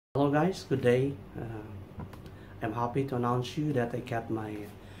Hello guys, good day. I'm happy to announce you that I got my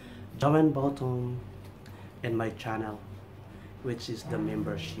join button in my channel, which is the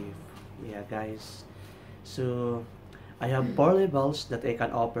membership. Yeah guys, so I have 4 levels that I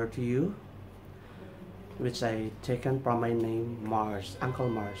can offer to you, which I taken from my name Mars,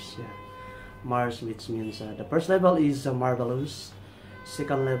 Uncle Mars. Yeah, Mars, which means the first level is marvelous,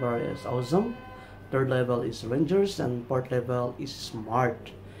 second level is awesome, third level is rangers, and fourth level is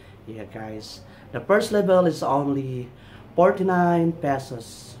smart. Yeah guys, the first level is only 49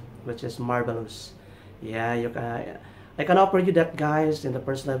 pesos, which is marvelous. Yeah, I can offer you that guys. In the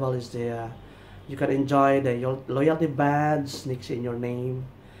first level is the you can enjoy the loyalty badge next in your name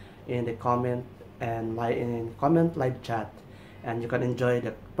in the comment and live chat, and you can enjoy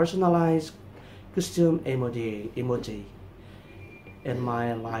the personalized custom emoji in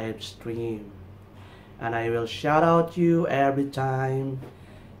my live stream, and I will shout out you every time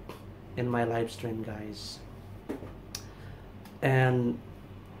in my live stream guys. And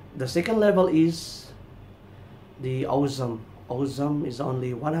the second level is the awesome is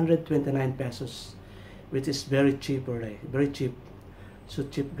only 129 pesos, which is very cheaper, very cheap, so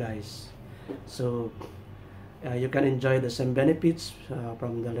cheap guys. So you can enjoy the same benefits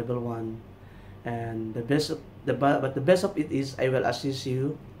from the level 1, and but the best of it is I will assist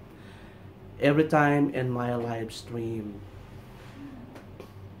you every time in my live stream,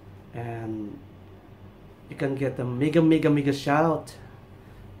 and you can get a mega shout out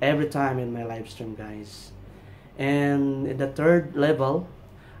every time in my live stream guys. And in the third level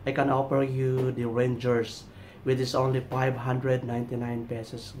I can offer you the rangers, which is only 599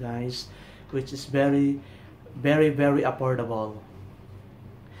 pesos guys, which is very affordable.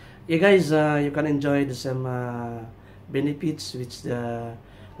 You guys, you can enjoy the same benefits which the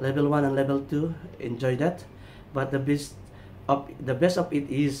level 1 and level 2 enjoy that, but the best of it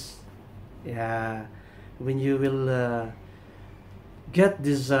is, yeah, when you will get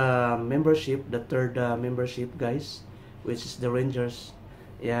this membership, the third membership guys, which is the rangers.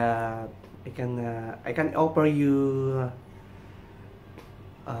 Yeah, I can offer you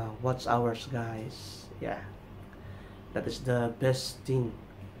watch hours guys. Yeah, that is the best thing.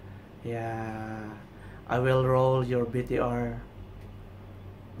 Yeah, I will roll your BTR,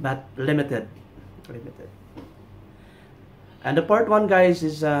 but limited. And the part 1 guys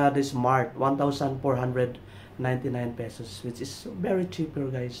is the smart 1,499 pesos, which is very cheaper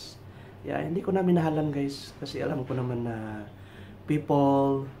guys. Yeah, hindi ko na minahalan guys, kasi alam ko naman na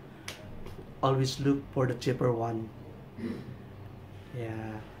people always look for the cheaper one.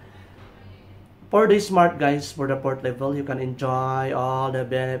 Yeah, for the smart guys, for the fourth level you can enjoy all the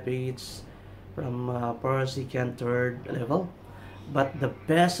benefits from first, second, third level, but the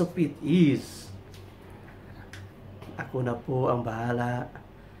best of it is ako na po ang bahala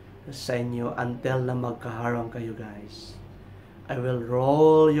sa inyo until na magkaharang kayo guys. I will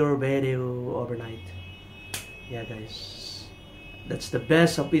roll your video overnight. Yeah guys, that's the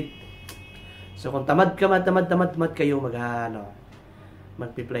best of it. So kung tamad kayo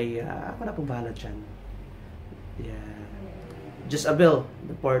magpi-play, ako na pong bahala dyan. Yeah, just avail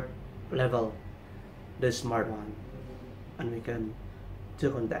the fourth level, the smart one, and we can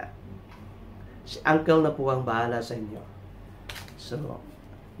took on that. Si Uncle na po ang bahala sa inyo. So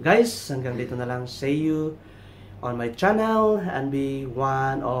guys, hanggang dito na lang. See you on my channel and be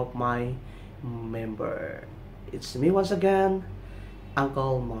one of my member. It's me once again,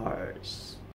 Uncle Mars.